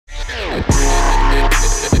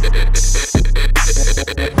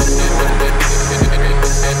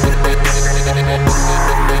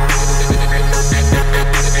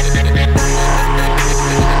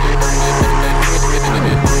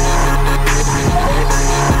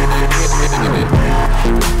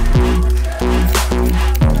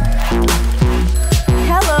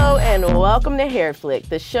Welcome to HairFlick,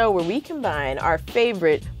 the show where we combine our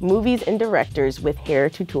favorite movies and directors with hair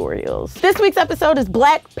tutorials. This week's episode is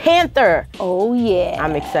Black Panther. Oh yeah.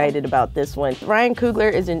 I'm excited about this one. Ryan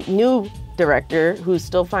Coogler is a new director who's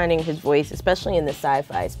still finding his voice, especially in the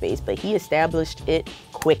sci-fi space, but he established it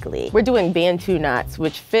quickly. We're doing Bantu knots,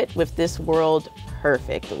 which fit with this world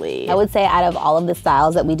perfectly. I would say out of all of the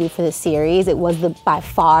styles that we do for this series, it was by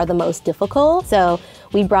far the most difficult. So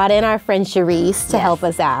we brought in our friend Charisse to help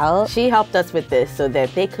us out. She helped us with this so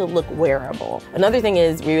that they could look wearable. Another thing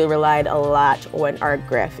is we relied a lot on our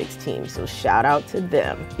graphics team, so shout out to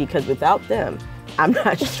them, because without them, I'm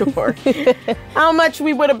not sure how much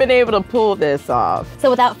we would have been able to pull this off. So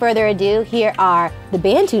without further ado, here are the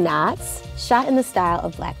Bantu knots, shot in the style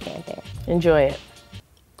of Black Panther. Enjoy it.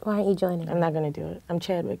 Why aren't you joining me? I'm not gonna do it. I'm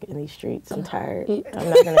Chadwick in these streets. I'm tired. I'm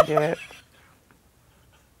not gonna do it.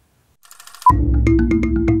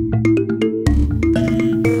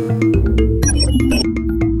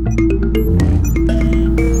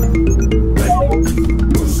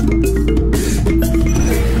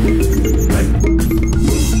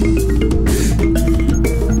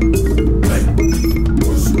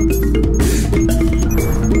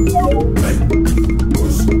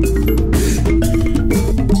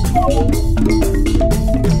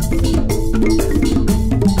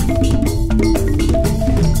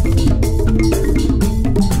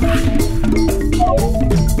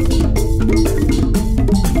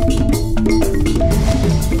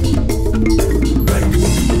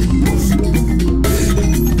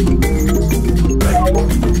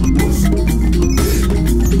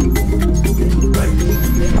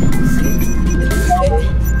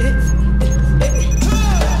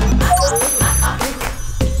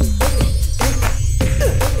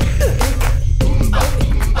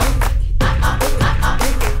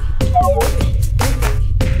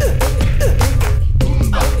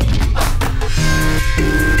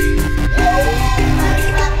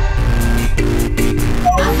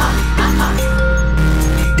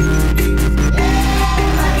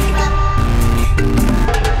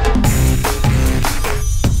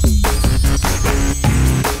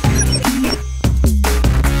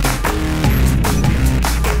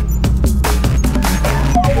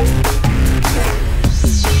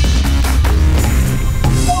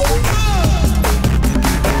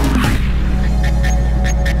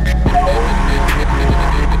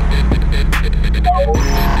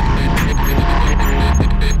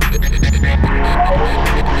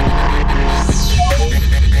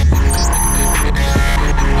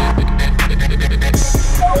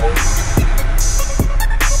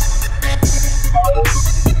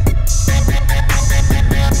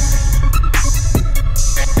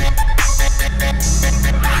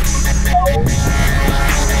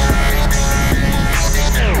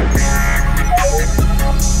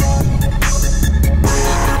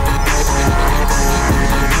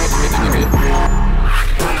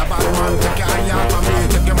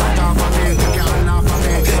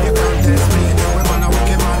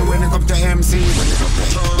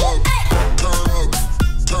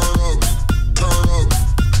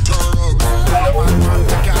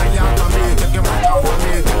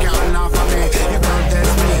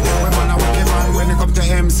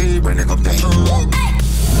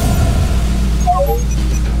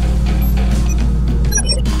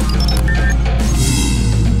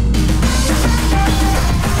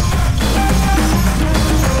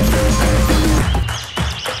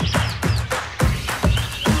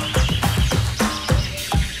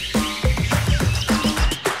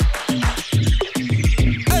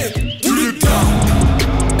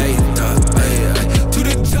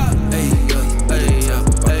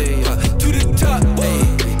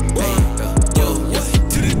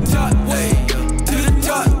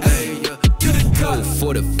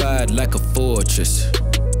 like a fortress.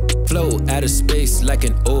 Flow out of space like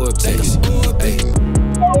an orbit.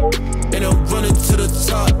 And I'm running to the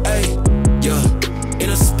top, ayy, yeah.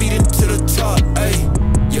 And I'm speeding to the top, ayy,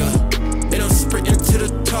 yeah. And I'm sprinting to the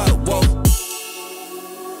top, whoa.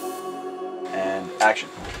 And action.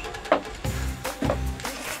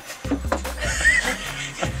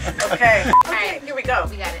 Okay. All right, here we go.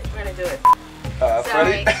 We got it. We're gonna do it.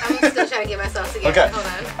 Freddie? I'm still trying to get myself together. Okay. Hold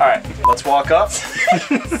on. All right. Let's walk up.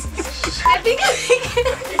 I think I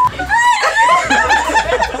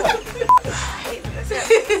hate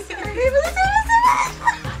this.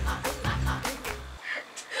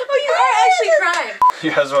 You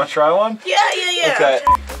guys want to try one? Yeah. Okay.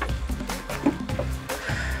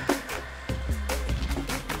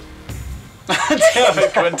 Damn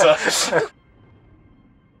it, Quinta.